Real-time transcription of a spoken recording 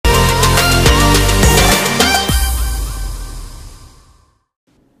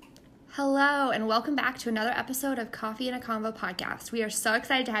Hello, and welcome back to another episode of Coffee and a Convo podcast. We are so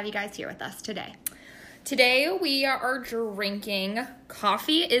excited to have you guys here with us today. Today we are drinking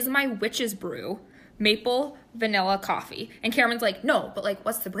Coffee is My Witch's Brew Maple Vanilla Coffee. And Cameron's like, no, but like,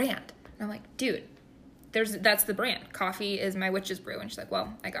 what's the brand? And I'm like, dude, that's the brand. Coffee is My Witch's Brew. And she's like,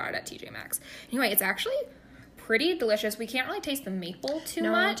 well, I got it at TJ Maxx. Anyway, it's actually pretty delicious. We can't really taste the maple too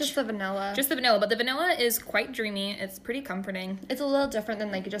much. Just the vanilla. Just the vanilla, but the vanilla is quite dreamy. It's pretty comforting. It's a little different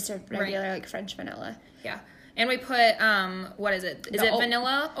than like just a regular like French vanilla. Yeah. And we put, what is it? Is it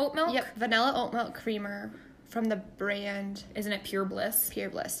vanilla oat milk? Yep, vanilla oat milk creamer from the brand. Isn't it Pure Bliss? Pure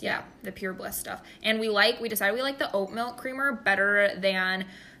Bliss, yeah. The Pure Bliss stuff. And we decided we like the oat milk creamer better than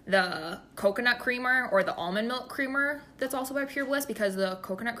the coconut creamer or the almond milk creamer that's also by Pure Bliss, because the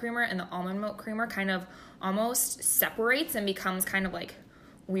coconut creamer and the almond milk creamer kind of almost separates and becomes kind of like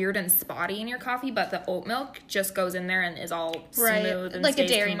weird and spotty in your coffee, but the oat milk just goes in there and is all smooth and like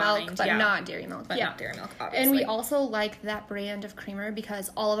stays a dairy combined. milk, but not dairy milk. But not dairy milk, obviously. And we also like that brand of creamer because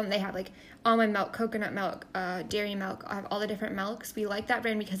all of them, they have like almond milk, coconut milk, dairy milk, have all the different milks. We like that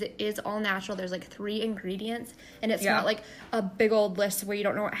brand because it is all natural. There's like 3 ingredients, and it's not like a big old list where you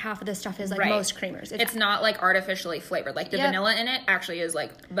don't know what half of this stuff is, like most creamers. It's not like artificially flavored. Like the vanilla in it actually is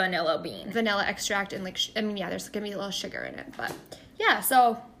like vanilla bean. Vanilla extract and like, there's going to be a little sugar in it, but yeah,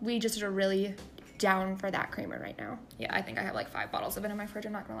 so we just are really down for that creamer right now. Yeah, I think I have like 5 bottles of it in my fridge,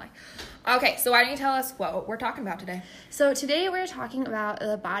 I'm not gonna lie. Okay, so why don't you tell us what we're talking about today? So today we're talking about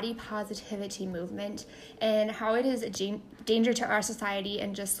the body positivity movement and how it is a danger to our society,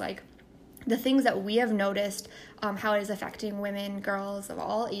 and just like the things that we have noticed, how it is affecting women, girls of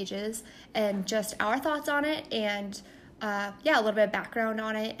all ages, and just our thoughts on it, and a little bit of background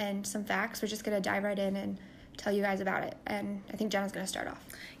on it and some facts. We're just gonna dive right in and tell you guys about it, and I think Jenna's going to start off.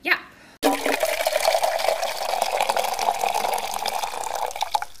 Yeah.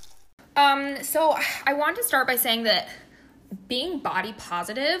 So I want to start by saying that being body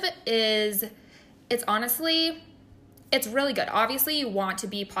positive it's really good. Obviously, you want to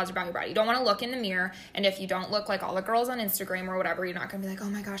be positive about your body. You don't want to look in the mirror, and if you don't look like all the girls on Instagram or whatever, you're not going to be like, oh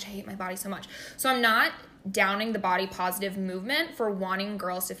my gosh, I hate my body so much. So I'm not downing the body positive movement for wanting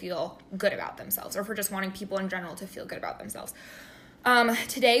girls to feel good about themselves, or for just wanting people in general to feel good about themselves.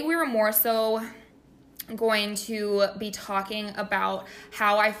 Today, we were more so going to be talking about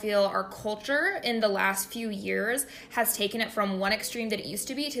how I feel our culture in the last few years has taken it from one extreme that it used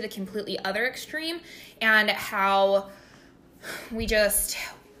to be to the completely other extreme, and how we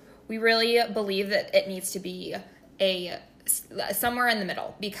really believe that it needs to be somewhere in the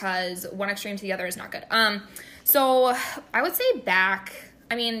middle, because one extreme to the other is not good. So I would say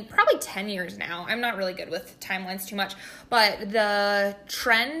probably 10 years now. I'm not really good with timelines too much, but the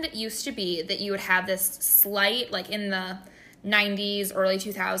trend used to be that you would have this slight, like in the 90s, early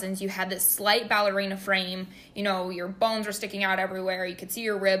 2000s, you had this slight ballerina frame, your bones were sticking out everywhere, you could see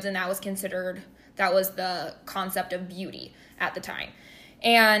your ribs, and that was the concept of beauty at the time.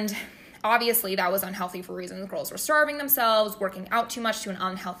 And obviously that was unhealthy for reasons. Girls were starving themselves, working out too much to an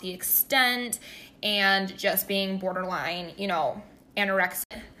unhealthy extent, and just being borderline,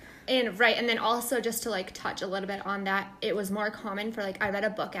 anorexic. And then also just to like touch a little bit on that, it was more common for I read a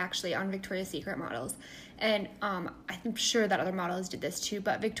book actually on Victoria's Secret models, and I'm sure that other models did this too,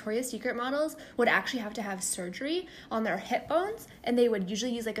 but Victoria's Secret models would actually have to have surgery on their hip bones, and they would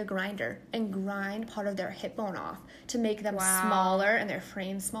usually use like a grinder and grind part of their hip bone off to make them smaller and their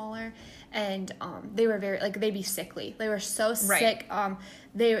frame smaller. And they were they'd be sickly. They were so sick. I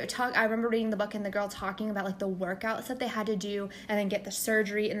remember reading the book and the girl talking about the workouts that they had to do and then get the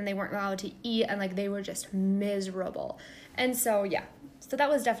surgery, and then they weren't allowed to eat, and they were just miserable. And so so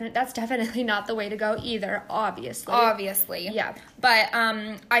that's definitely not the way to go either, obviously. Yeah. But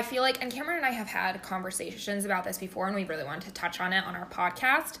I feel like, and Cameron and I have had conversations about this before, and we really wanted to touch on it on our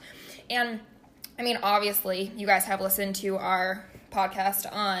podcast. And obviously you guys have listened to our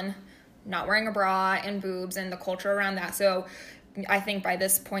podcast on not wearing a bra and boobs and the culture around that. So I think by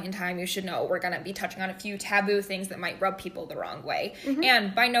this point in time, you should know we're going to be touching on a few taboo things that might rub people the wrong way. Mm-hmm.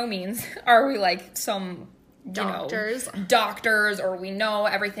 And by no means are we some doctors, or we know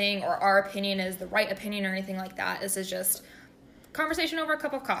everything, or our opinion is the right opinion, or anything like that. This is just conversation over a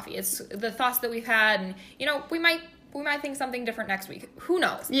cup of coffee. It's the thoughts that we've had, and we might think something different next week. Who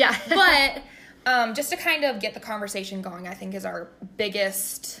knows? Yeah. But just to kind of get the conversation going, I think is our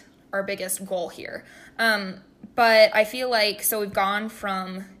biggest goal here. But I feel so we've gone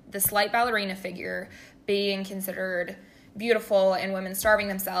from the slight ballerina figure being considered beautiful and women starving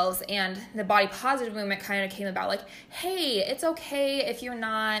themselves, and the body positive movement kind of came about hey, it's okay if you're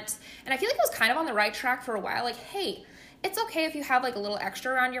not, and I feel it was kind of on the right track for a while, hey, it's okay if you have like a little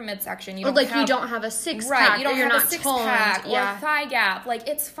extra around your midsection. You or don't like have, you don't have a six right, pack, you don't or you're have not a six toned. pack Yeah. or thigh gap. Like,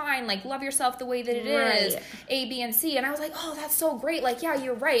 it's fine. Like, love yourself the way that it is. Right. A, B, and C. And I was like, oh, that's so great. Like, yeah,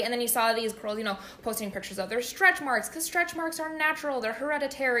 you're right. And then you saw these girls, you know, posting pictures of their stretch marks, because stretch marks are natural. They're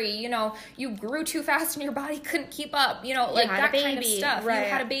hereditary. You know, you grew too fast and your body couldn't keep up. You know, like had that a kind of baby, stuff. right.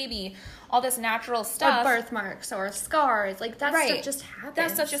 You had a baby. All this natural Or stuff. birthmarks or scars. Like, that Right. stuff just happens.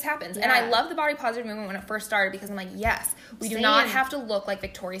 That stuff just happens. Yeah. And I love the body positive movement when it first started, because I'm like, yes, we do not Same. have to look like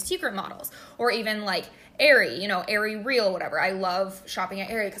Victoria's Secret models or even like Aerie, you know, Aerie Real, whatever. I love shopping at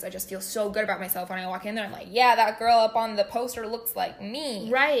Aerie because I just feel so good about myself when I walk in there. I'm like, yeah, that girl up on the poster looks like me.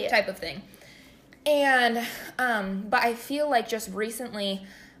 Right. Type of thing. And, but I feel like just recently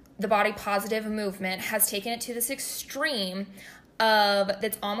the body positive movement has taken it to this extreme of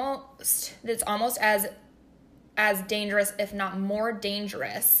that's almost as dangerous, if not more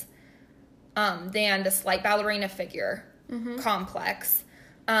dangerous, than the slight ballerina figure complex.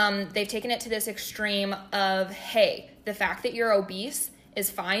 They've taken it to this extreme of, hey, the fact that you're obese is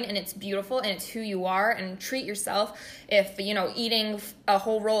fine and it's beautiful and it's who you are, and treat yourself. If, you know, eating a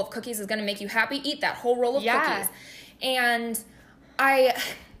whole roll of cookies is going to make you happy, eat that whole roll of cookies. And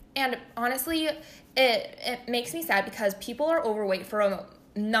honestly, it makes me sad because people are overweight for a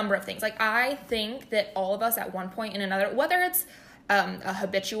number of things. Like, I think that all of us at one point and another, whether it's a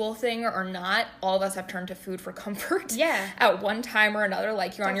habitual thing or not, all of us have turned to food for comfort. Yeah. At one time or another,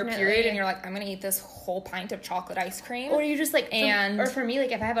 like you're on your Definitely. period and you're like, I'm going to eat this whole pint of chocolate ice cream. Or you just like, And- for me,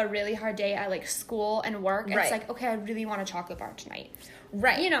 like if I have a really hard day at like school and work, Right. it's like, okay, I really want a chocolate bar tonight.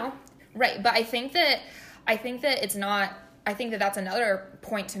 Right. You know? Right, but I think that it's not. I think that that's another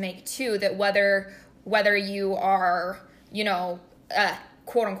point to make too. That whether you are, you know,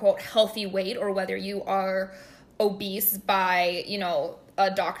 quote unquote healthy weight, or whether you are obese by, you know, a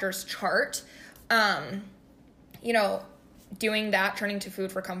doctor's chart, you know, doing that, turning to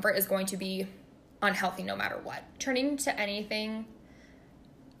food for comfort, is going to be unhealthy no matter what. Turning to anything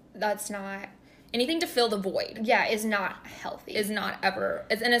that's not, Anything to fill the void is not healthy. is not ever,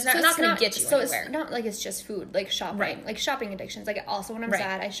 and it's not, So not going to get you anywhere. It's not like it's just food, like shopping, Right. like shopping addictions. Like also when I'm Right.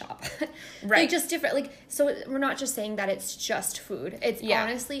 sad, I shop. Right. Like just different, like, so we're not just saying that it's just food. It's Yeah.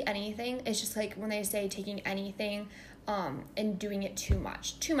 honestly anything. It's just like when they say taking anything, and doing it too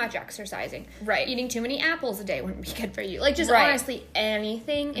much exercising. Right. Eating too many apples a day wouldn't be good for you. Like just Right. honestly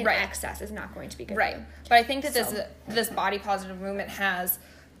anything in Right. excess is not going to be good Right. for you. But I think that So. this body positive movement has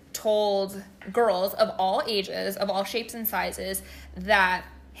told girls of all ages, of all shapes and sizes, that,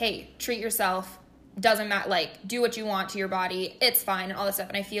 hey, treat yourself, doesn't matter, like, do what you want to your body, it's fine, and all this stuff.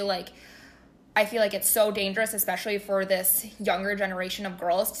 And I feel like it's so dangerous, especially for this younger generation of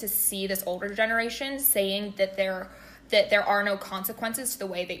girls, to see this older generation saying that there are no consequences to the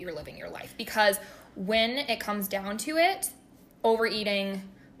way that you're living your life. Because when it comes down to it, overeating,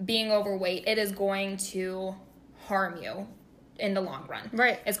 being overweight, it is going to harm you in the long run.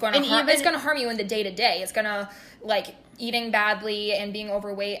 Right. It's going And to harm, even- it's going to harm you in the day to day. It's going to, like, eating badly and being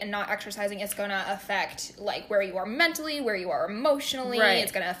overweight and not exercising, it's going to affect, like, where you are mentally, where you are emotionally. Right.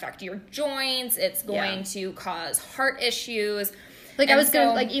 It's going to affect your joints. It's going Yeah. to cause heart issues. Like And I was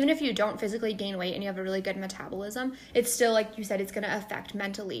gonna, so- like even if you don't physically gain weight and you have a really good metabolism, it's still, like you said, it's gonna affect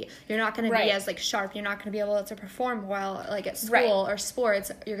mentally. You're not gonna Right. be as like sharp. You're not gonna be able to perform well, like at school Right. or sports.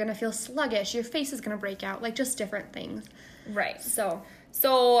 You're gonna feel sluggish. Your face is gonna break out. Like just different things. Right. So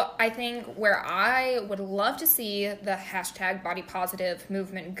So I think where I would love to see the hashtag body positive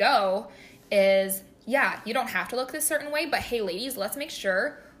movement go is, yeah, you don't have to look this certain way, but hey, ladies, let's make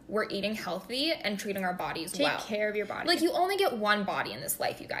sure we're eating healthy and treating our bodies take well. care of your body. Like, you only get one body in this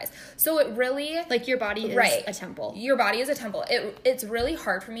life, you guys. So it really, like your body is Right. a temple. your body is a temple. It's really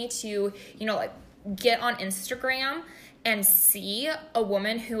hard for me to, you know, like, get on Instagram and see a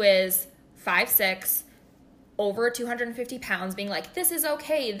woman who is 5'6", over 250 pounds, being like, this is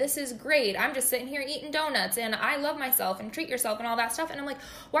okay, this is great, I'm just sitting here eating donuts and I love myself and treat yourself and all that stuff. And I'm like,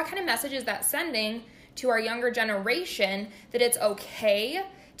 what kind of message is that sending to our younger generation, that it's okay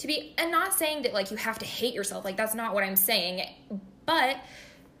to be, and not saying that, like, you have to hate yourself, like, that's not what I'm saying, but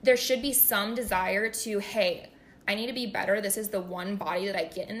there should be some desire to, hey, I need to be better, this is the one body that I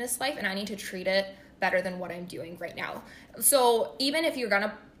get in this life, and I need to treat it better than what I'm doing right now. So even if you're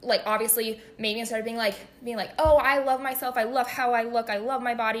gonna, like, obviously, maybe instead of being like, oh, I love myself, I love how I look, I love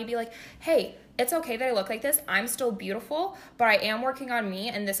my body, be like, hey, it's okay that I look like this, I'm still beautiful, but I am working on me,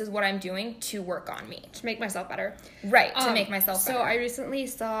 and this is what I'm doing to work on me. To make myself better. Right, to make myself better. So I recently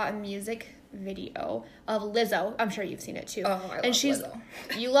saw a music video of Lizzo. I'm sure you've seen it too. Oh, I love Lizzo.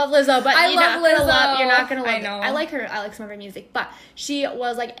 You love Lizzo, but You're not gonna love it. I like her. I like some of her music, but she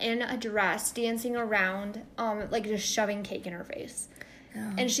was like in a dress dancing around, like just shoving cake in her face,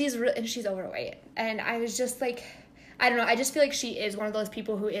 and she's overweight, and I was just like, I don't know. I just feel like she is one of those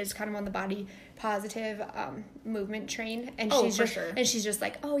people who is kind of on the body positive movement train, and she's just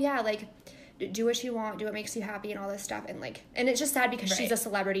like, oh yeah, like, do what you want, do what makes you happy, and all this stuff, and like, and it's just sad because she's a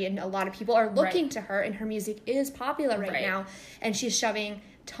celebrity, and a lot of people are looking to her, and her music is popular right now, and she's shoving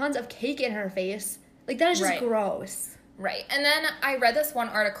tons of cake in her face. Like, that is just gross. Right. And then I read this one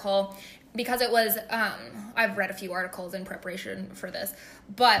article because it was, I've read a few articles in preparation for this,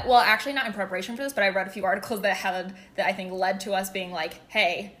 but, well, actually not in preparation for this, but I read a few articles that I think led to us being like,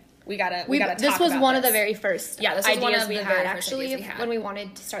 hey, we gotta talk about this. This was one of the very first ideas we had, actually, when we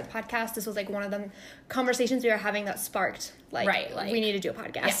wanted to start the podcast. This was like one of the conversations we were having that sparked, like we need to do a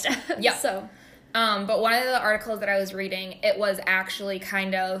podcast. Yeah. So, but one of the articles that I was reading, it was actually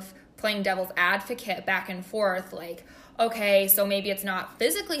kind of playing devil's advocate back and forth, like, okay, so maybe it's not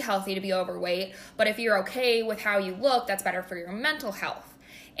physically healthy to be overweight, but if you're okay with how you look, that's better for your mental health.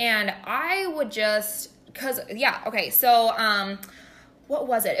 And I would just, what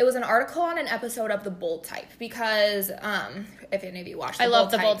was it? It was an article on an episode of The Bold Type, because if any of you watched The Bold Type. I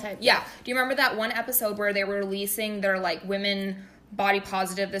love The Bold Type. Yeah. Do you remember that one episode where they were releasing their, like, women body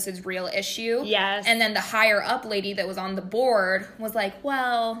positive, this is real issue? Yes. And then the higher up lady that was on the board was like,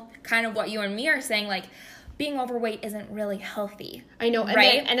 well, kind of what you and me are saying, like, being overweight isn't really healthy. I know. And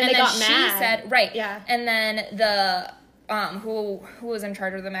right? Then they got mad. She said, right. Yeah. And then the... who was in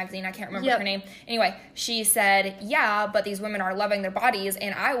charge of the magazine, I can't remember her name. Anyway, she said, yeah, but these women are loving their bodies,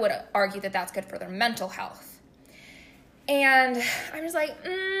 and I would argue that that's good for their mental health. And I'm just like,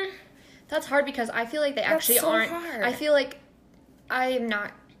 that's hard, because I feel like they actually aren't. Hard. I feel like I am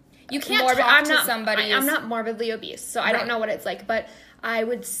not. You can't talk to somebody. I'm not morbidly obese, so I don't know what it's like, but I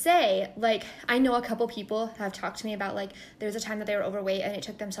would say, like, I know a couple people have talked to me about, like, there's a time that they were overweight and it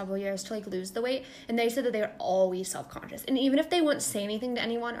took them several years to, like, lose the weight, and they said that they were always self-conscious, and even if they wouldn't say anything to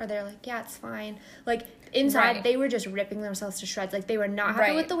anyone, or they're like, yeah, it's fine, like, inside they were just ripping themselves to shreds. Like, they were not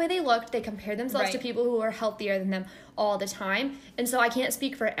happy with the way they looked. They compared themselves to people who were healthier than them all the time, and so I can't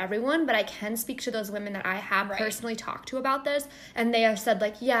speak for everyone, but I can speak to those women that I have personally talked to about this, and they have said,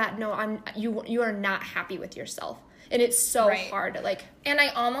 like, yeah, no, you are not happy with yourself. And it's so hard to, like... And I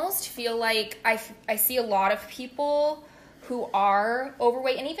almost feel like I see a lot of people who are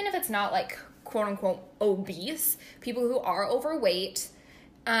overweight, and even if it's not, like, quote-unquote obese, people who are overweight,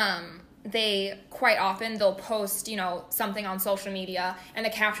 they quite often, they'll post, you know, something on social media, and the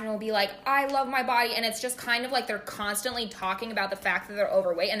caption will be like, I love my body, and it's just kind of like they're constantly talking about the fact that they're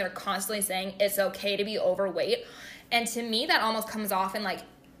overweight, and they're constantly saying it's okay to be overweight. And to me, that almost comes off in, like,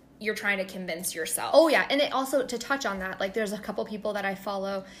 you're trying to convince yourself. Oh, yeah. And it also, to touch on that, like, there's a couple people that I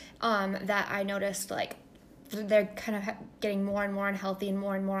follow that I noticed, like, they're kind of getting more and more unhealthy and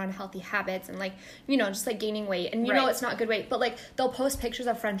more unhealthy habits, and, like, you know, just, like, gaining weight. And you know it's not good weight. But, like, they'll post pictures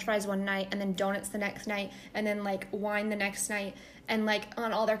of french fries one night and then donuts the next night and then, like, wine the next night. And, like,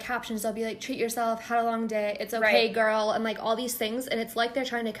 on all their captions, they'll be like, treat yourself, had a long day, it's okay, girl, and, like, all these things. And it's like they're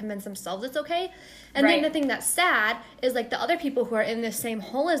trying to convince themselves it's okay. And then the thing that's sad is, like, the other people who are in the same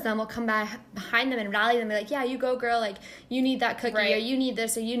hole as them will come back behind them and rally them and be like, yeah, you go, girl, like, you need that cookie, or you need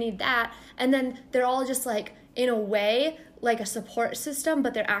this, or you need that. And then they're all just, like, in a way, like a support system,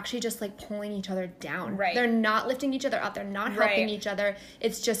 but they're actually just, like, pulling each other down. They're not lifting each other up. They're not helping each other.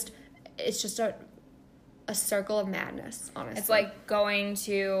 It's just a circle of madness, honestly. It's like going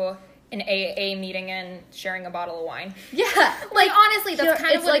to an AA meeting and sharing a bottle of wine. Yeah. Like, honestly, that's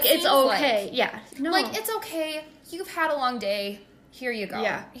kind of what it seems it's okay. Like. Yeah. No. Like, it's okay. You've had a long day. Here you go.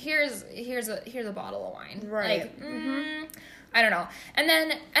 Yeah. Here's a bottle of wine. Right. Like, I don't know. And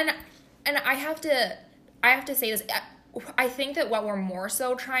then, and I have to say this. I think that what we're more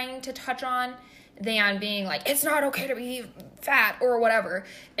so trying to touch on than being like, it's not okay to be fat or whatever,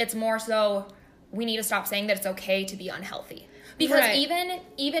 it's more so we need to stop saying that it's okay to be unhealthy. Because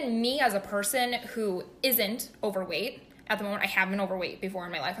even me as a person who isn't overweight, at the moment I have been overweight before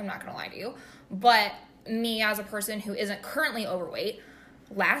in my life, I'm not going to lie to you, but me as a person who isn't currently overweight,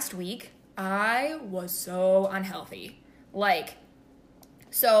 last week I was so unhealthy. Like,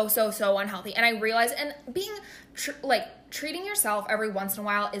 so unhealthy. And I realized, and being, treating yourself every once in a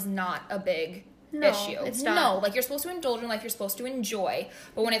while is not a big issue. It's not. No, like, you're supposed to indulge in life, you're supposed to enjoy,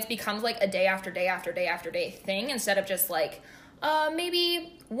 but when it becomes, like, a day after day after day after day thing, instead of just, like,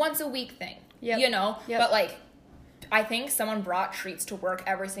 maybe once a week thing, you know? But, like, I think someone brought treats to work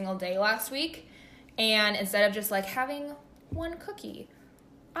every single day last week, and instead of just, like, having one cookie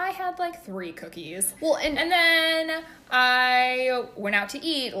I had like 3 cookies. Well, and then I went out to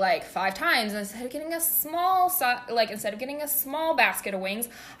eat like 5 times. And instead of getting a small basket of wings,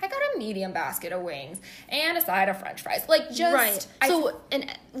 I got a medium basket of wings and a side of French fries. Like, just right.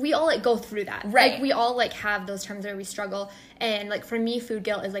 And we all like go through that. Right. Like we all like have those times where we struggle. And like for me, food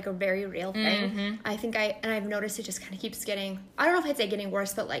guilt is like a very real thing. Mm-hmm. I think I've noticed it just kind of keeps getting, I don't know if I'd say getting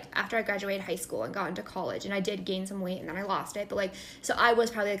worse, but like after I graduated high school and got into college, and I did gain some weight and then I lost it. But like, so I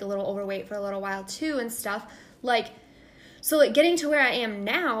was probably like a little overweight for a little while too and stuff. Like, so like getting to where I am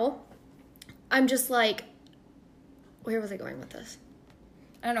now, I'm just like, where was I going with this?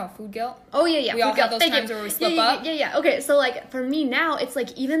 I don't know, food guilt? Oh, yeah. We all have those times where we slip up. Yeah. Okay, so, like, for me now, it's,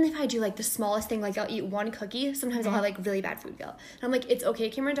 like, even if I do, like, the smallest thing, like, I'll eat one cookie, sometimes I'll have, like, really bad food guilt. And I'm like, it's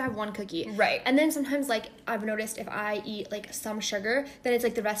okay, Cameron, to have one cookie. Right. And then sometimes, like, I've noticed if I eat, like, some sugar, then it's,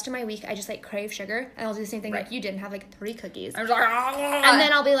 like, the rest of my week, I just, like, crave sugar. And I'll do the same thing like you did and have, like, 3 cookies. I'm just like, and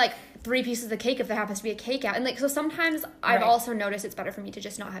then I'll be, like, 3 pieces of cake if there happens to be a cake out. And, like, so sometimes I've also noticed it's better for me to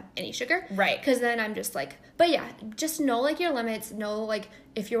just not have any sugar. Right. Because then I'm just, like, but yeah, just know, like, your limits. Know, like,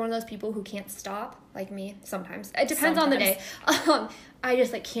 if you're one of those people who can't stop, like me, sometimes. It depends on the day. I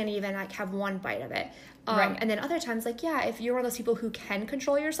just, like, can't even, like, have one bite of it. Right. And then other times, like, yeah, if you're one of those people who can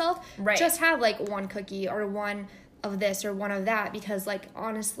control yourself, right. just have, like, one cookie or one of this or one of that. Because, like,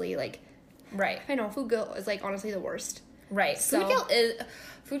 honestly, like, right. I know, food guilt is, like, honestly the worst. Right. So,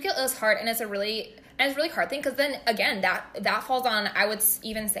 food guilt is hard, and it's a really hard thing, because then, again, that falls on, I would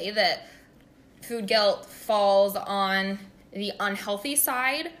even say that food guilt falls on the unhealthy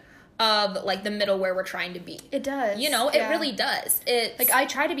side of, like, the middle where we're trying to be. It does. You know, it really does. It's like, I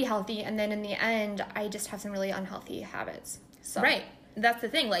try to be healthy, and then in the end, I just have some really unhealthy habits. So. Right. That's the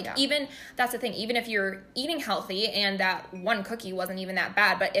thing. Like, even if you're eating healthy and that one cookie wasn't even that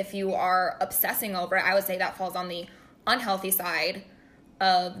bad, but if you are obsessing over it, I would say that falls on the unhealthy side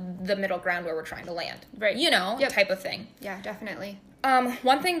of the middle ground where we're trying to land. Right. You know, type of thing. Yeah, definitely.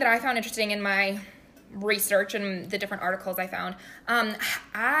 One thing that I found interesting in my research and the different articles I found,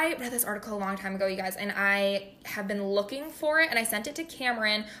 I read this article a long time ago, you guys, and I have been looking for it, and I sent it to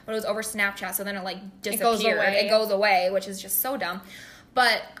Cameron, but it was over Snapchat, so then it, like, disappeared. It goes away, which is just so dumb.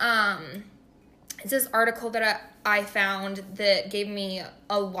 But it's this article that I found that gave me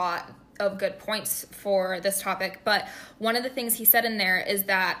a lot of good points for this topic. But one of the things he said in there is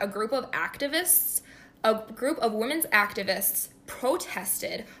that a group of women's activists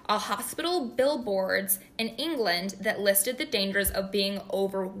protested a hospital billboards in England that listed the dangers of being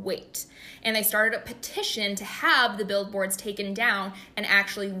overweight. And they started a petition to have the billboards taken down, and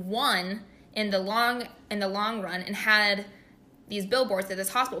actually won in the long run, and had these billboards that this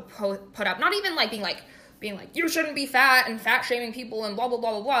hospital put up, not even like being like you shouldn't be fat and fat shaming people and blah blah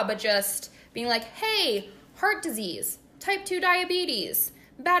blah blah blah, but just being like, hey, heart disease, type 2 diabetes,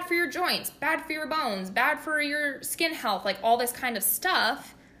 bad for your joints, bad for your bones, bad for your skin health, like all this kind of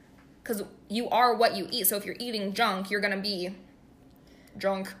stuff, because you are what you eat. So if you're eating junk, you're gonna be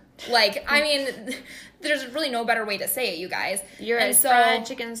drunk. Like, I mean, there's really no better way to say it, you guys. You're a fried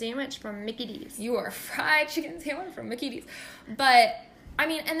chicken sandwich from Mickey D's. You are a fried chicken sandwich from Mickey D's. But, I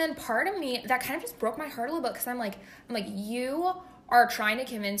mean, and then part of me, that kind of just broke my heart a little bit, because I'm like, you are trying to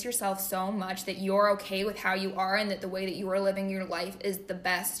convince yourself so much that you're okay with how you are, and that the way that you are living your life is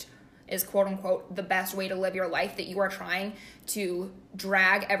quote unquote the best way to live your life, that you are trying to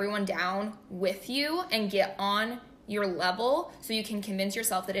drag everyone down with you and get on your level so you can convince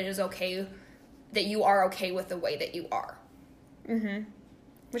yourself that it is okay, that you are okay with the way that you are. Mm-hmm.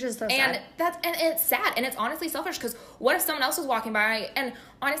 Which is so sad. And it's sad, and it's honestly selfish, because what if someone else was walking by, and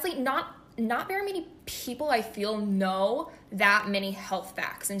honestly, not very many people, I feel, know that many health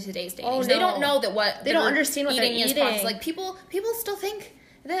facts in today's day and age. No. They don't know that they don't understand what they're eating. Like, people still think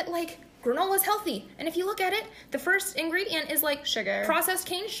that, like, granola is healthy, and if you look at it, the first ingredient is, like, sugar, processed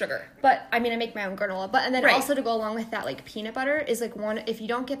cane sugar. But I mean, I make my own granola. But and then also to go along with that, like, peanut butter is like one. If you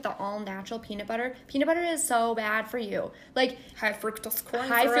don't get the all natural peanut butter is so bad for you. Like high fructose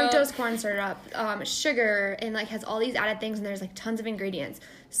corn syrup, sugar, and like has all these added things, and there's like tons of ingredients.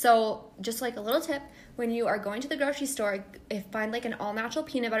 So just like a little tip, when you are going to the grocery store, find like an all natural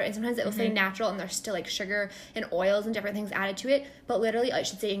peanut butter, and sometimes it will say natural, and there's still like sugar and oils and different things added to it, but literally it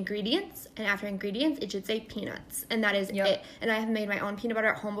should say ingredients, and after ingredients it should say peanuts, and that is it. And I have made my own peanut butter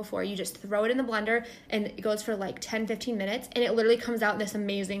at home before. You just throw it in the blender, and it goes for like 10-15 minutes, and it literally comes out this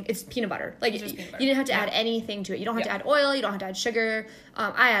amazing, it's peanut butter. Like you didn't have to add anything to it. You don't have to add oil, you don't have to add sugar.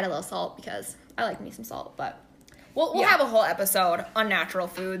 I add a little salt because I like me some salt, but We'll have a whole episode on natural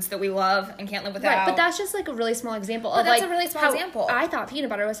foods that we love and can't live without. Right, but that's just like a really small example. But that's a really small example. I thought peanut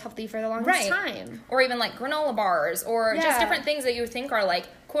butter was healthy for the longest time. Or even like granola bars or just different things that you think are like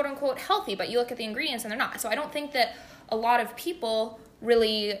quote unquote healthy, but you look at the ingredients and they're not. So I don't think that a lot of people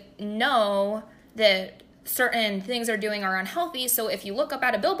really know that certain things are doing are unhealthy. So if you look up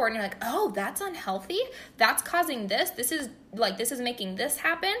at a billboard and you're like, oh, that's unhealthy, that's causing this is making this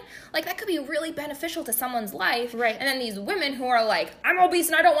happen, like that could be really beneficial to someone's life. Right. And then these women who are like, I'm obese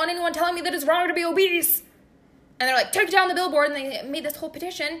and I don't want anyone telling me that it's wrong to be obese, and they're like, take down the billboard, and they made this whole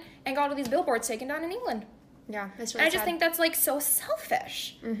petition and got all these billboards taken down in England. Yeah, that's really sad. I just think that's like so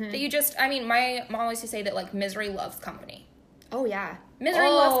selfish. That you just, I mean, my mom always used to say that like misery loves company. Oh yeah. Misery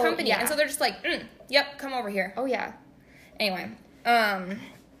loves company. Yeah. And so they're just like, yep, come over here. Oh yeah. Anyway,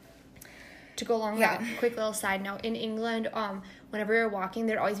 to go along with that, quick little side note, in England, whenever you're walking,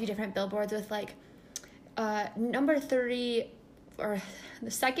 there'd always be different billboards with like number 30 or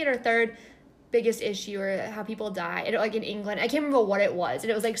the second or third biggest issue or how people die. And like in England, I can't remember what it was,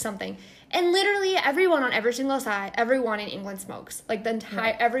 and it was like something. And literally everyone on every single side, everyone in England smokes. Like the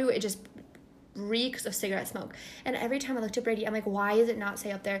entire it just reeks of cigarette smoke. And every time I looked at Brady, I'm like, why is it not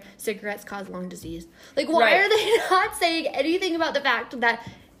say up there cigarettes cause lung disease? Like, why are they not saying anything about the fact that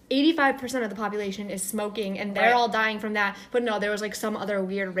 85% of the population is smoking and they're all dying from that? But no, there was like some other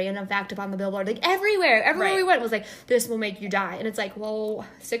weird random fact up on the billboard. Like everywhere we went was like, this will make you die. And it's like, well,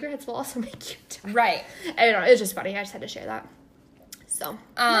 cigarettes will also make you die. Right. I don't know, it was just funny. I just had to share that. So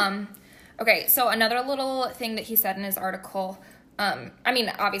okay, so another little thing that he said in his article, I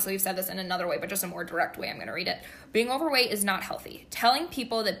mean, obviously we've said this in another way, but just a more direct way, I'm going to read it. Being overweight is not healthy. Telling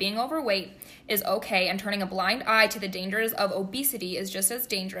people that being overweight is okay and turning a blind eye to the dangers of obesity is just as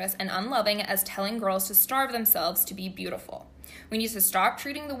dangerous and unloving as telling girls to starve themselves to be beautiful. We need to stop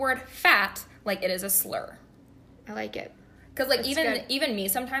treating the word fat like it is a slur. I like it. Because like even me,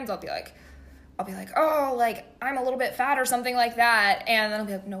 sometimes I'll be like, oh, like I'm a little bit fat or something like that. And then I'll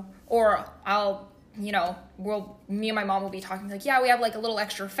be like, no. Or I'll, me and my mom will be talking like, yeah, we have like a little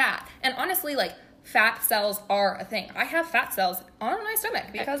extra fat. And honestly, like fat cells are a thing. I have fat cells on my stomach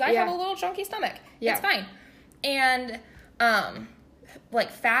because I have a little chunky stomach. Yeah. It's fine. And,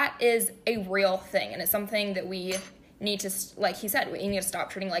 like fat is a real thing. And it's something that we need to, like he said, we need to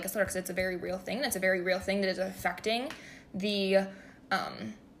stop treating like a slur because it's a very real thing. And it's a very real thing that is affecting the,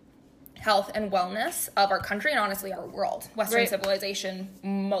 health and wellness of our country and honestly our world. Western civilization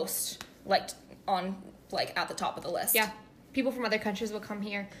most at the top of the list. Yeah. People from other countries will come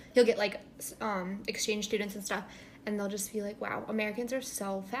here. You'll get like exchange students and stuff, and they'll just be like, wow, Americans are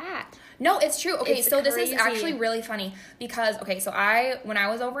so fat. No, it's true. Okay, it's so crazy. This is actually really funny because when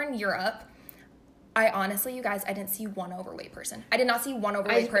I was over in Europe, I honestly, you guys, I didn't see one overweight person. I did not see one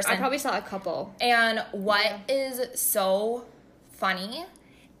overweight person. I probably saw a couple. And what is so funny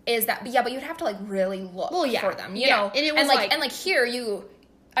is that, but you'd have to like really look for them, you know? And it was and here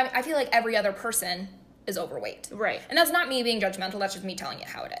I feel like every other person is overweight. Right. And that's not me being judgmental, that's just me telling you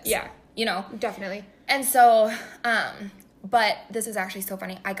how it is. Yeah. You know? Definitely. And so, but this is actually so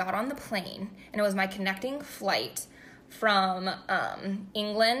funny. I got on the plane and it was my connecting flight from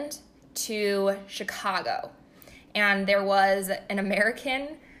England to Chicago. And there was an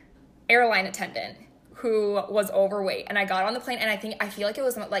American airline attendant who was overweight. And I got on the plane and I feel like it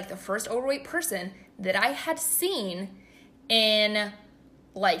was like the first overweight person that I had seen in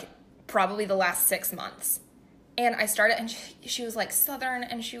like probably the last 6 months. And I started, and she was like Southern,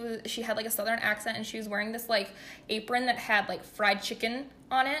 and she had like a Southern accent, and she was wearing this like apron that had like fried chicken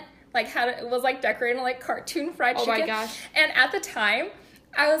on it. Like it was like decorated like cartoon fried chicken. Oh my gosh. And at the time,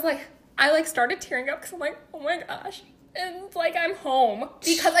 I started tearing up because I'm like, oh my gosh. And like I'm home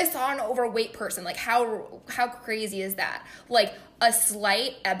because I saw an overweight person. Like how crazy is that? Like a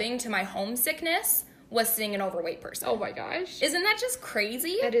slight ebbing to my homesickness was seeing an overweight person. Oh my gosh. Isn't that just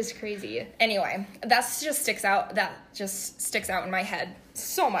crazy? That is crazy. Anyway, that just sticks out in my head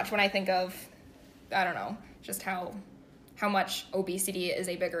so much when I think of, I don't know, just how much obesity is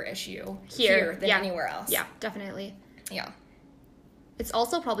a bigger issue here than anywhere else. Yeah, definitely. Yeah. It's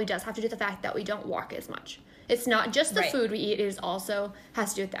also probably does have to do with the fact that we don't walk as much. It's not just the food we eat, it is also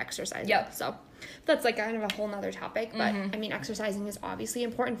has to do with the exercise. Yep. So that's like kind of a whole nother topic. But I mean, exercising is obviously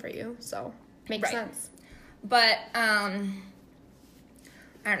important for you. So makes sense. But I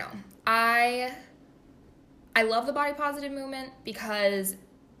don't know. I love the body positive movement because,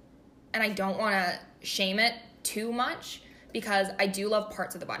 and I don't want to shame it too much because I do love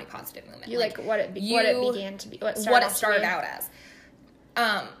parts of the body positive movement. You like what it began to be, what it started out as.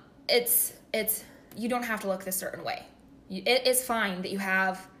 It's you don't have to look this certain way. It is fine that you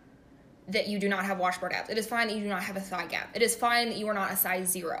have that you do not have washboard abs. It is fine that you do not have a thigh gap. It is fine that you are not a size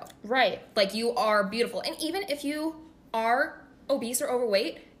 0. Right. Like, you are beautiful. And even if you are obese or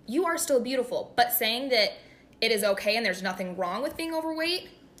overweight, you are still beautiful. But saying that it is okay and there's nothing wrong with being overweight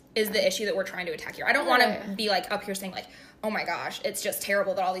is the issue that we're trying to attack here. I don't want to be like up here saying like, oh my gosh, it's just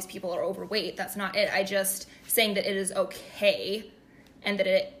terrible that all these people are overweight. That's not it. I just saying that it is okay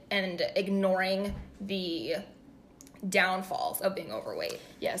and ignoring the downfalls of being overweight.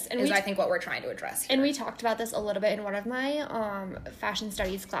 Yes. And I think what we're trying to address here. And we talked about this a little bit in one of my fashion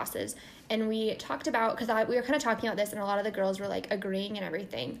studies classes. And we talked about, because we were kind of talking about this and a lot of the girls were like agreeing and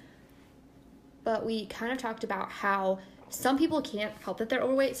everything. But we kind of talked about how some people can't help that they're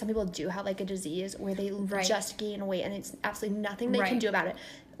overweight. Some people do have like a disease where they just gain weight and it's absolutely nothing they can do about it.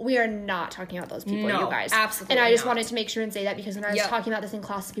 We are not talking about those people, you guys. Absolutely. And I just wanted to make sure and say that because when I was talking about this in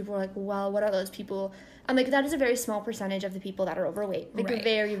class, people were like, well, what are those people? I'm like, that is a very small percentage of the people that are overweight. Like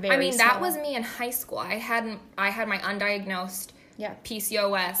very, very I mean, small. that was me in high school. I had my undiagnosed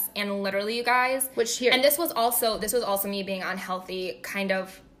PCOS, and literally, you guys, and this was also me being unhealthy, kind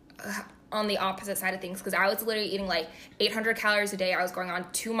of on the opposite side of things, because I was literally eating like 800 calories a day. I was going on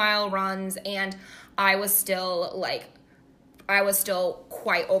 2-mile runs, and I was still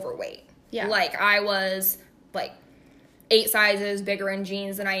quite overweight. Yeah. Like, I was like 8 sizes bigger in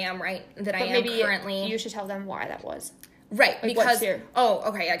jeans than I am currently. You should tell them why that was. Right, like, because I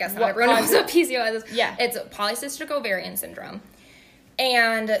guess not everyone knows what PCOS is. Yeah. It's polycystic ovarian syndrome.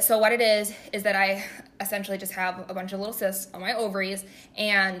 And so what it is that I essentially just have a bunch of little cysts on my ovaries,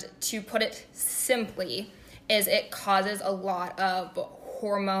 and to put it simply, is it causes a lot of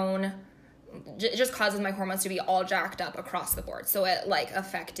it just causes my hormones to be all jacked up across the board. So it like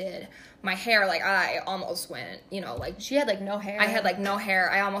affected my hair. Like, I almost went, like, she had like no hair. I had like no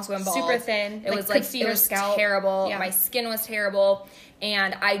hair. I almost went bald. Super thin. It was terrible. Yeah. My skin was terrible,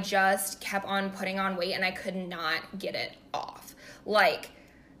 and I just kept on putting on weight, and I could not get it off. Like,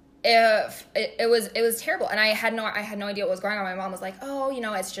 if it was terrible, and I had no idea what was going on. My mom was like, oh,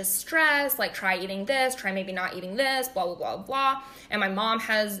 it's just stress, like, try eating this, try maybe not eating this, blah blah blah blah. And my mom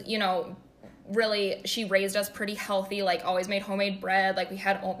has, really, she raised us pretty healthy, like, always made homemade bread, like, we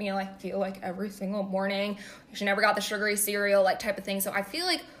had oatmeal, I feel like, every single morning. She never got the sugary cereal, like, type of thing. So I feel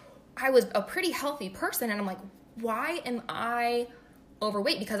like I was a pretty healthy person, and I'm like, why am I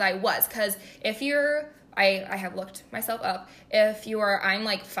overweight? Because if you're, I have looked myself up. I'm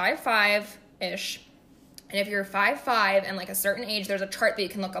like 5'5"-ish. And if you're 5'5" and like a certain age, there's a chart that you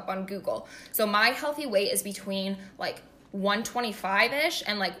can look up on Google. So my healthy weight is between like 125-ish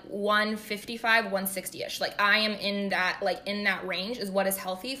and like 155, 160-ish. Like, I am in that range is what is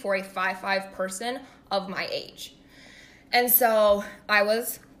healthy for a 5'5" person of my age. And so I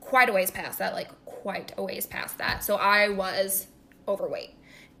was quite a ways past that. So I was overweight.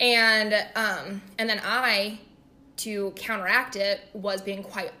 And then to counteract it, was being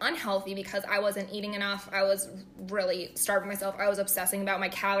quite unhealthy because I wasn't eating enough. I was really starving myself. I was obsessing about my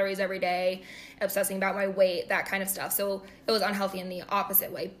calories every day, obsessing about my weight, that kind of stuff. So it was unhealthy in the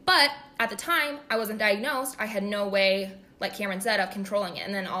opposite way. But at the time, I wasn't diagnosed. I had no way, like Cameron said, of controlling it.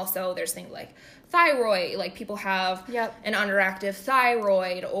 And then also there's things like thyroid, like people have an underactive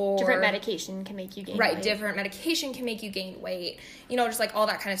thyroid, or different medication can make you gain weight. Different medication can make you gain weight, just like all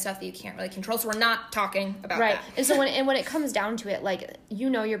that kind of stuff that you can't really control. So we're not talking about that. And so when it comes down to it, like,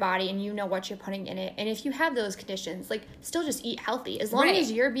 your body and you know what you're putting in it, and if you have those conditions, like, still just eat healthy as long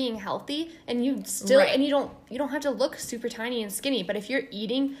as you're being healthy, and you still and you don't have to look super tiny and skinny. But if you're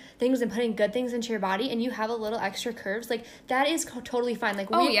eating things and putting good things into your body and you have a little extra curves, like, that is totally fine. Like,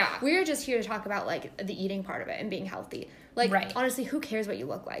 we're just here to talk about like the eating part of it and being healthy. Like, honestly, who cares what you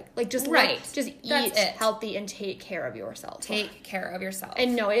look like? Like, just just eat healthy and take care of yourself. Take care of yourself.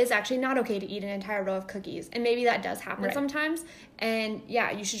 And no, it is actually not okay to eat an entire row of cookies. And maybe that does happen sometimes. And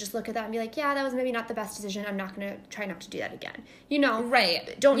you should just look at that and be like, that was maybe not the best decision. I'm not going to try not to do that again.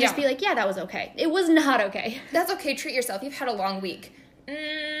 Don't just be like, that was okay. It was not okay. That's okay. Treat yourself. You've had a long week.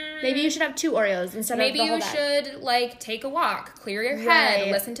 Maybe you should have 2 Oreos instead of the whole bag. Maybe you should, like, take a walk, clear your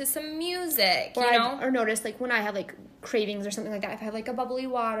head, listen to some music, Or notice, like, when I have, like, cravings or something like that, if I have, like, a bubbly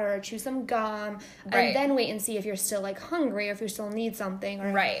water or chew some gum, and then wait and see if you're still, like, hungry or if you still need something.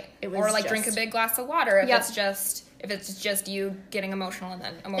 Or drink a big glass of water if it's just you getting emotional and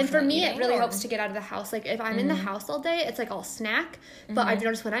then emotional. And for me, it really helps to get out of the house. Like, if I'm in the house all day, it's like I'll snack. But I've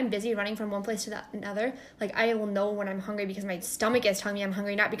noticed when I'm busy running from one place to another, like, I will know when I'm hungry because my stomach is telling me I'm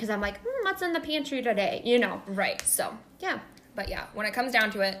hungry, not because I'm like, what's in the pantry today, Right. So, yeah. But when it comes down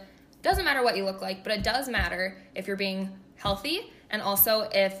to it, doesn't matter what you look like, but it does matter if you're being healthy, and also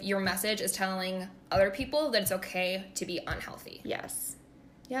if your message is telling other people that it's okay to be unhealthy. Yes.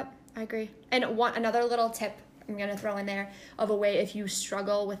 Yep. I agree. And another little tip I'm going to throw in there of a way if you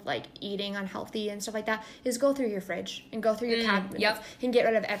struggle with like eating unhealthy and stuff like that is go through your fridge and go through your cabinets yep. and get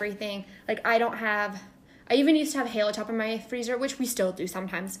rid of everything. Like I even used to have Halo Top in my freezer, which we still do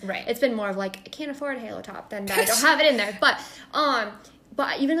sometimes. Right. It's been more of like, I can't afford Halo Top, then I don't have it in there.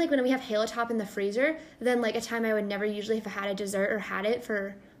 But even like when we have Halo Top in the freezer, then like a time I would never usually if I had a dessert or had it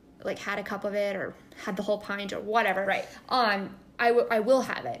for like had a cup of it or had the whole pint or whatever. Right. I will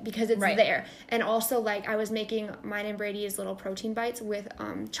have it because it's right. there. And also, like, I was making mine and Brady's little protein bites with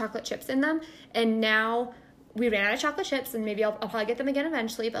chocolate chips in them. And now we ran out of chocolate chips, and maybe I'll probably get them again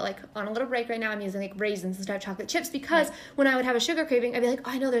eventually. But, like, on a little break right now, I'm using, like, raisins instead of chocolate chips because right. when I would have a sugar craving, I'd be like,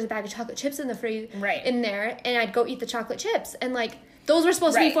 oh, I know there's a bag of chocolate chips in the right. in there. And I'd go eat the chocolate chips. And, like, those were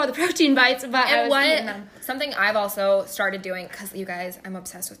supposed right. to be for the protein bites, but I was eating them. Something I've also started doing, because you guys, I'm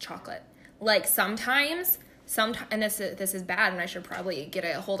obsessed with chocolate. Like, sometimes, and this is bad, and I should probably get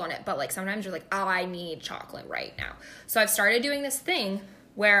a hold on it, but, like, sometimes you're like, oh, I need chocolate right now. So I've started doing this thing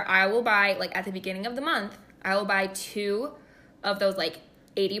where I will buy, like, at the beginning of the month, I will buy 2 of those, like,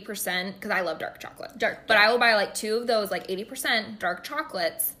 80%, because I love dark chocolate. But I will buy, like, 2 of those, like, 80% dark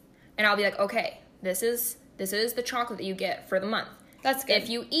chocolates, and I'll be like, okay, this is the chocolate that you get for the month. That's good. If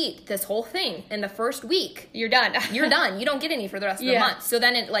you eat this whole thing in the first week, you're done. You're done. You don't get any for the rest of the month. So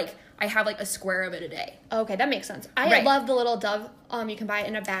then I have like a square of it a day. Okay, that makes sense. I love the little Dove. You can buy it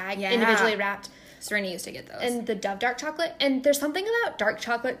in a bag, individually wrapped. Serena used to get those. And the Dove dark chocolate. And there's something about dark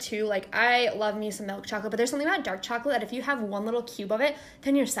chocolate too. Like I love me some milk chocolate, but there's something about dark chocolate that if you have one little cube of it,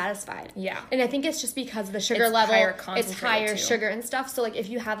 then you're satisfied. Yeah. And I think it's just because of the sugar level. It's higher sugar and stuff. So like if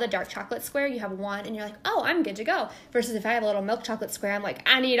you have the dark chocolate square, you have one and you're like, oh, I'm good to go. Versus if I have a little milk chocolate square, I'm like,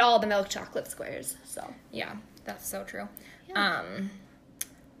 I need all the milk chocolate squares. So yeah, that's so true. Yeah.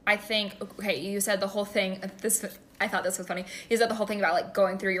 I think, okay, you said the whole thing, I thought this was funny. You said the whole thing about, like,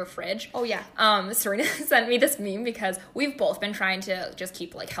 going through your fridge. Oh, yeah. Serena sent me this meme because we've both been trying to just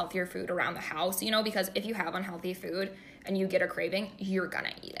keep, like, healthier food around the house, you know, because if you have unhealthy food and you get a craving, you're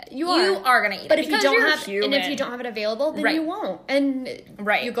gonna eat it. You are gonna eat but it. But if you don't have it available, then you won't. And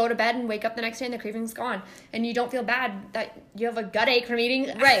you go to bed and wake up the next day and the craving's gone. And you don't feel bad that you have a gut ache from eating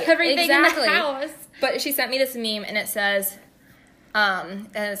everything in the house. But she sent me this meme and it says... and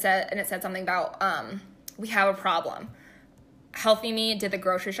it said something about we have a problem. Healthy me did the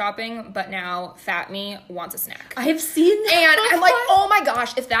grocery shopping, but now fat me wants a snack. I've seen that. And I'm like, oh my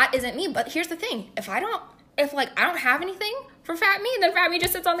gosh, if that isn't me. But here's the thing: if I don't have anything for fat me, then fat me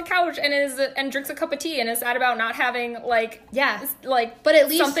just sits on the couch and drinks a cup of tea and is sad about not having but at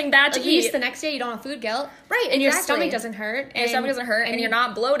least something bad to eat. At least the next day you don't have food guilt, right? And your stomach doesn't hurt, and you're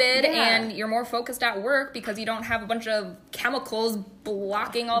not bloated, and you're more focused at work because you don't have a bunch of chemicals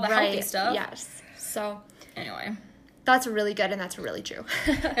blocking all the healthy stuff. Yes. So anyway, that's really good and that's really true.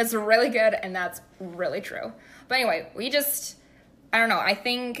 It's really good and that's really true. But anyway, I don't know. I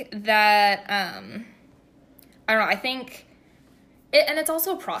think that I think. And it's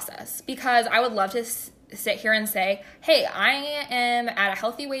also a process because I would love to sit here and say, hey, I am at a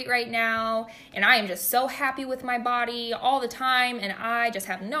healthy weight right now and I am just so happy with my body all the time and I just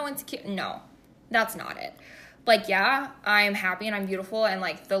have no insecurity. No, that's not it. Like, yeah, I'm happy and I'm beautiful and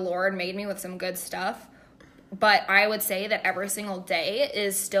like the Lord made me with some good stuff. But I would say that every single day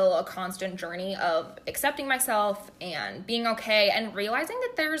is still a constant journey of accepting myself and being okay and realizing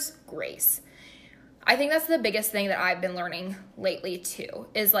that there's grace. I think that's the biggest thing that I've been learning lately too,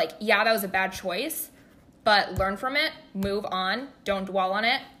 is like, yeah, that was a bad choice, but learn from it, move on, don't dwell on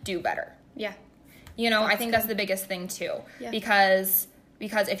it, do better. Yeah. You know, I think that's the biggest thing too, because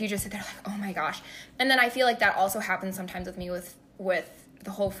if you just sit there like, oh my gosh, and then I feel like that also happens sometimes with me with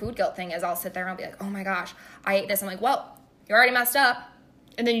the whole food guilt thing is I'll sit there and I'll be like, oh my gosh, I ate this. I'm like, well, you already messed up.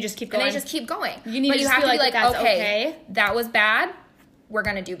 And then you just keep going. You have to be like, okay, that was bad. We're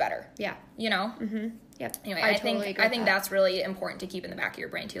going to do better. Yeah. You know? Mm-hmm. Yep. Anyway, I think that's really important to keep in the back of your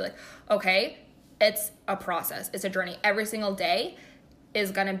brain too. Like, okay, it's a process. It's a journey. Every single day is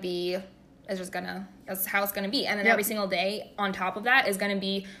going to be, that's how it's going to be. And then every single day on top of that is going to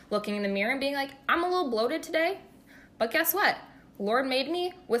be looking in the mirror and being like, I'm a little bloated today, but guess what? Lord made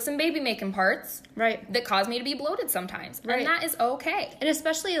me with some baby making parts that cause me to be bloated sometimes. And that is okay. And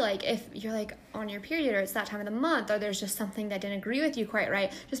especially like if you're like on your period or it's that time of the month or there's just something that didn't agree with you quite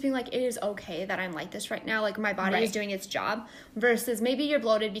right, just being like, it is okay that I'm like this right now. Like my body is doing its job versus maybe you're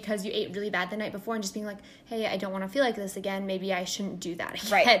bloated because you ate really bad the night before and just being like, hey, I don't want to feel like this again. Maybe I shouldn't do that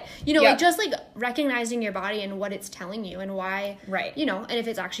again. You know, like just like recognizing your body and what it's telling you and why, you know, and if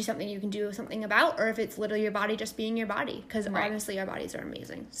it's actually something you can do something about or if it's literally your body just being your body. Because honestly, our bodies are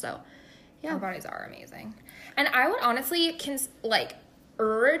amazing. So, yeah. Our bodies are amazing. And I would honestly,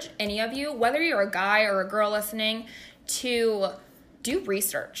 urge any of you, whether you're a guy or a girl listening, to do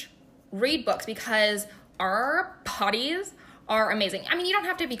research, read books, because our bodies are amazing. I mean, you don't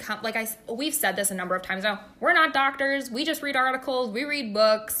have to become, we've said this a number of times now, we're not doctors. We just read articles, we read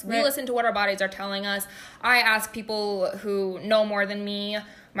books, we listen to what our bodies are telling us. I ask people who know more than me.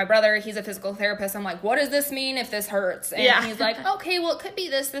 My brother, he's a physical therapist. I'm like, what does this mean if this hurts? And he's like, okay, well, it could be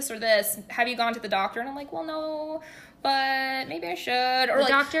this, or this. Have you gone to the doctor? And I'm like, well, no, but maybe I should. Or the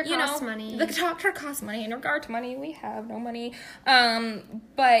doctor costs money. The doctor costs money. In regard to money, we have no money.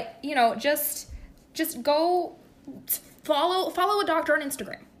 But, just go follow a doctor on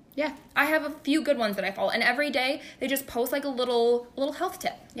Instagram. Yeah. I have a few good ones that I follow. And every day, they just post, like, a little health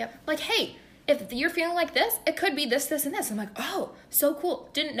tip. Yep. Like, hey, if you're feeling like this, it could be this, this, and this. I'm like, oh, so cool.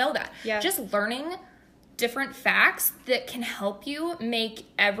 Didn't know that. Yeah. Just learning different facts that can help you make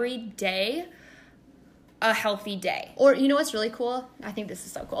every day a healthy day. Or, you know what's really cool? I think this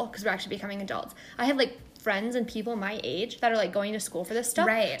is so cool because we're actually becoming adults. I have, like, friends and people my age that are, like, going to school for this stuff.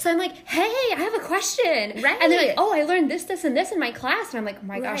 Right. So I'm like, hey, I have a question. Right. And they're like, oh, I learned this, and this in my class. And I'm like, oh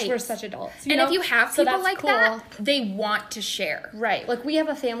my gosh, Right. we're such adults. And if you have So people that's like cool. that, they want to share. Right. Like, we have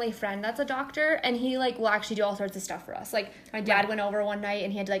a family friend that's a doctor, and he, like, will actually do all sorts of stuff for us. Like, my dad went over one night,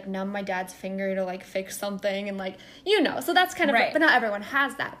 and he had to, like, numb my dad's finger to, like, fix something, and, like, so that's kind of, Right. but not everyone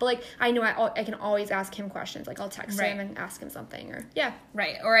has that. But, like, I know I can always ask him questions. Like, I'll text Right. him and ask him something, or,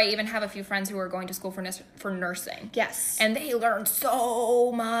 Right. Or I even have a few friends who are going to school for nursing. Yes. And they learn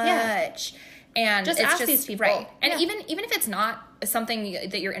so much. And Just it's ask these people. Right. And Yeah. even if it's not something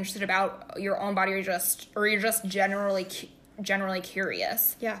that you're interested about your own body, or you're just generally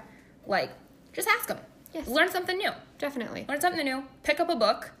curious. Yeah. Like, just ask them. Yes. Learn something new. Definitely. Learn something new. Pick up a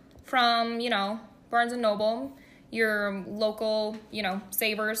book from, Barnes and Noble, your local,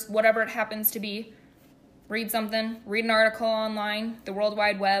 Savers, whatever it happens to be. Read something. Read an article online, the World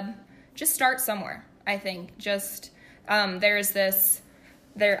Wide Web. Just start somewhere, I think.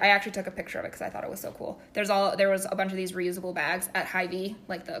 I actually took a picture of it because I thought it was so cool. There was a bunch of these reusable bags at Hy-Vee,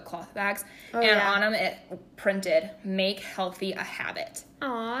 like the cloth bags. On them it printed, make healthy a habit.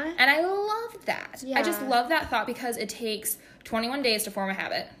 Aww. And I loved that. Yeah. I just love that thought because it takes 21 days to form a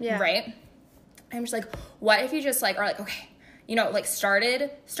habit. Yeah. Right? I'm just like, what if you just are like, okay,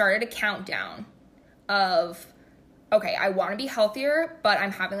 started a countdown of, okay, I want to be healthier, but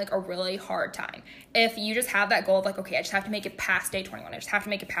I'm having a really hard time. If you just have that goal of okay, I just have to make it past day 21. I just have to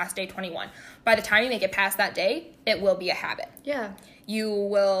make it past day 21. By the time you make it past that day, it will be a habit. Yeah. You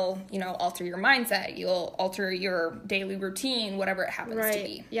will, alter your mindset. You'll alter your daily routine, whatever it happens to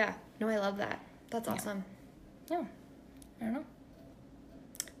be. Yeah. No, I love that. That's awesome. Yeah. I don't know.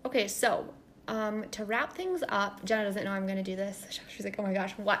 Okay, so to wrap things up, Jenna doesn't know I'm going to do this. She's like, oh my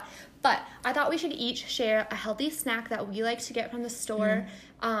gosh, what? But I thought we should each share a healthy snack that we like to get from the store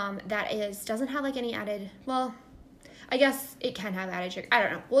that doesn't have any added, well, I guess it can have added sugar. I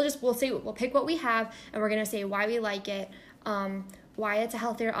don't know. We'll pick what we have, and we're going to say why we like it, why it's a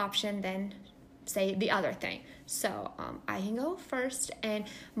healthier option than, say, the other thing. So I can go first, and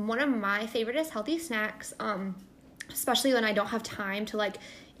one of my favorite healthy snacks, especially when I don't have time to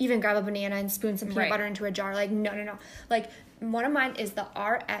even grab a banana and spoon some peanut butter into a jar. No. One of mine is the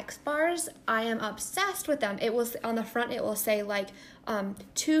RX bars. I am obsessed with them. It was on the front. It will say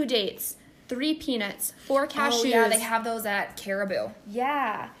 2 dates, 3 peanuts, 4 cashews. Oh yeah, they have those at Caribou.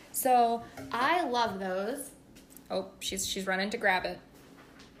 Yeah. So I love those. Oh, she's running to grab it.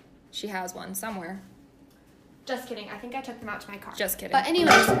 She has one somewhere. Just kidding. I think I took them out to my car. Just kidding. But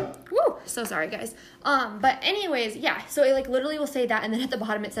anyways, woo, so sorry guys. But anyways, yeah. So it literally will say that, and then at the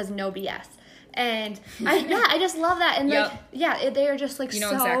bottom it says no BS. And I just love that. And they are just you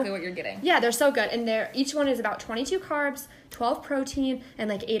know exactly what you're getting. Yeah, they're so good. And each one is about 22 carbs, 12 protein,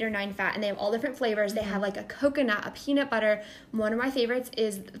 and 8 or 9 fat. And they have all different flavors. They have a coconut, a peanut butter. One of my favorites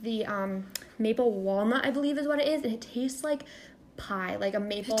is the maple walnut, I believe is what it is, and it tastes like pie, like a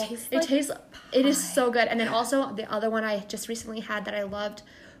maple. It is so good. And then also the other one I just recently had that I loved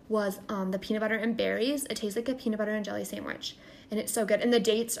was the peanut butter and berries. It tastes like a peanut butter and jelly sandwich, and it's so good. And the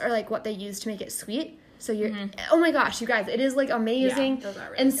dates are what they use to make it sweet. So you're oh my gosh, you guys, it is amazing. Yeah, those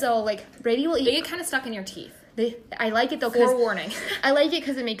are really and good. So Brady will eat. They get kind of stuck in your teeth. I like it though. Forewarning. I like it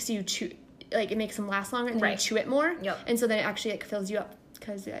because it makes you chew. It makes them last longer, and then you chew it more. Yep. And so then it actually fills you up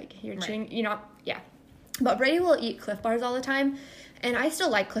because you're chewing. Yeah. But Brady will eat Cliff Bars all the time, and I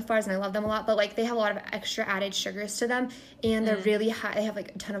still like Cliff Bars and I love them a lot, but they have a lot of extra added sugars to them, and they're really high. They have a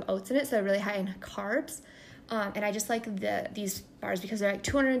ton of oats in it, so they're really high in carbs. And I just like these bars because they're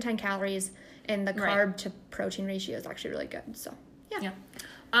 210 calories, and the carb to protein ratio is actually really good. So yeah.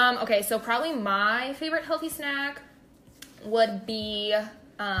 Okay, so probably my favorite healthy snack, would be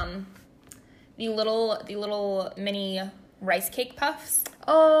the little mini rice cake puffs.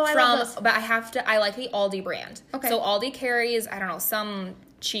 Oh, I love those. But I like the Aldi brand. Okay. So Aldi carries, I don't know, some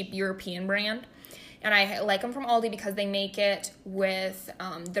cheap European brand. And I like them from Aldi because they make it with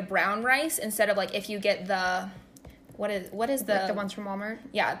the brown rice instead of like if you get the, what is the... Like the ones from Walmart?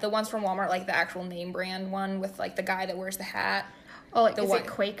 Yeah, the ones from Walmart, like the actual name brand one with like the guy that wears the hat. Oh, like, is it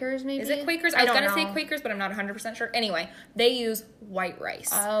Quakers maybe? Is it Quakers? I was going to say Quakers, but I'm not 100% sure. Anyway, they use white rice.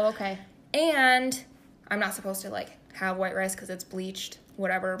 Oh, okay. And I'm not supposed to like have white rice because it's bleached,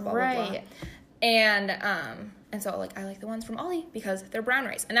 whatever, blah, blah, blah. And so like I like the ones from Aldi because they're brown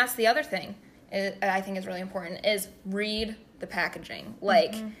rice. And that's the other thing I think is really important is read the packaging.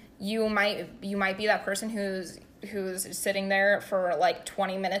 Like you might be that person who's sitting there for like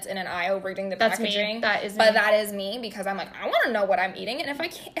 20 minutes in an aisle reading the packaging. That is me. But that is me because I'm like, I want to know what I'm eating. And if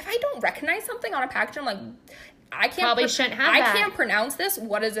I don't recognize something on a package, I'm like, I can't pronounce this.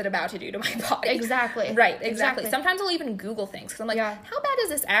 What is it about to do to my body? Exactly. Right, exactly. Sometimes I'll even Google things because I'm like, Yeah. how bad is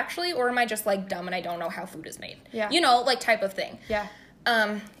this actually? Or am I just like dumb and I don't know how food is made? Yeah. You know, like type of thing. Yeah.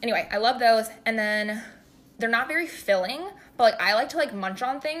 Anyway, I love those. And then they're not very filling, but like I like to like munch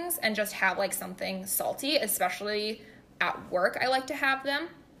on things and just have like something salty, especially at work. I like to have them.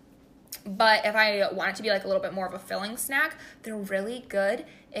 But if I want it to be like a little bit more of a filling snack, they're really good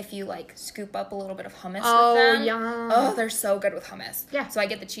if you like scoop up a little bit of hummus with them. Oh, yum. Oh, they're so good with hummus. Yeah. So I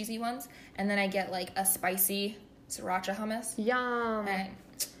get the cheesy ones, and then I get like a spicy sriracha hummus. Yum. And,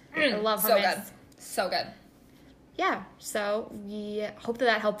 I love hummus. So good. So good. Yeah, so we hope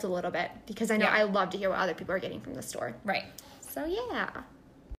that helped a little bit because I know I love to hear what other people are getting from the store. Right. So yeah.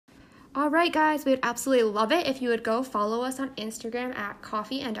 All right, guys, we would absolutely love it if you would go follow us on Instagram at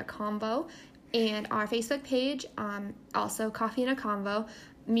Coffee and a Combo and our Facebook page, also Coffee and a Combo.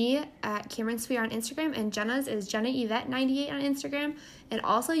 Me at Cameron Sweet on Instagram and Jenna's is Jenna Yvette 98 on Instagram. And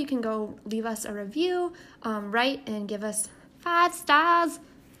also you can go leave us a review, write and give us 5 stars.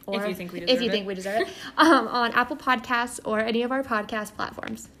 Or if you think we deserve it. On Apple Podcasts or any of our podcast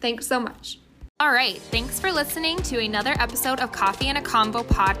platforms. Thanks so much. All right, thanks for listening to another episode of Coffee and a Combo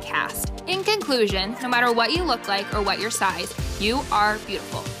podcast. In conclusion, no matter what you look like or what your size, you are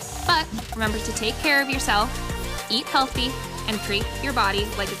beautiful. But remember to take care of yourself, eat healthy, and treat your body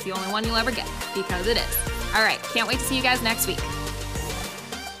like it's the only one you'll ever get, because it is. All right, can't wait to see you guys next week.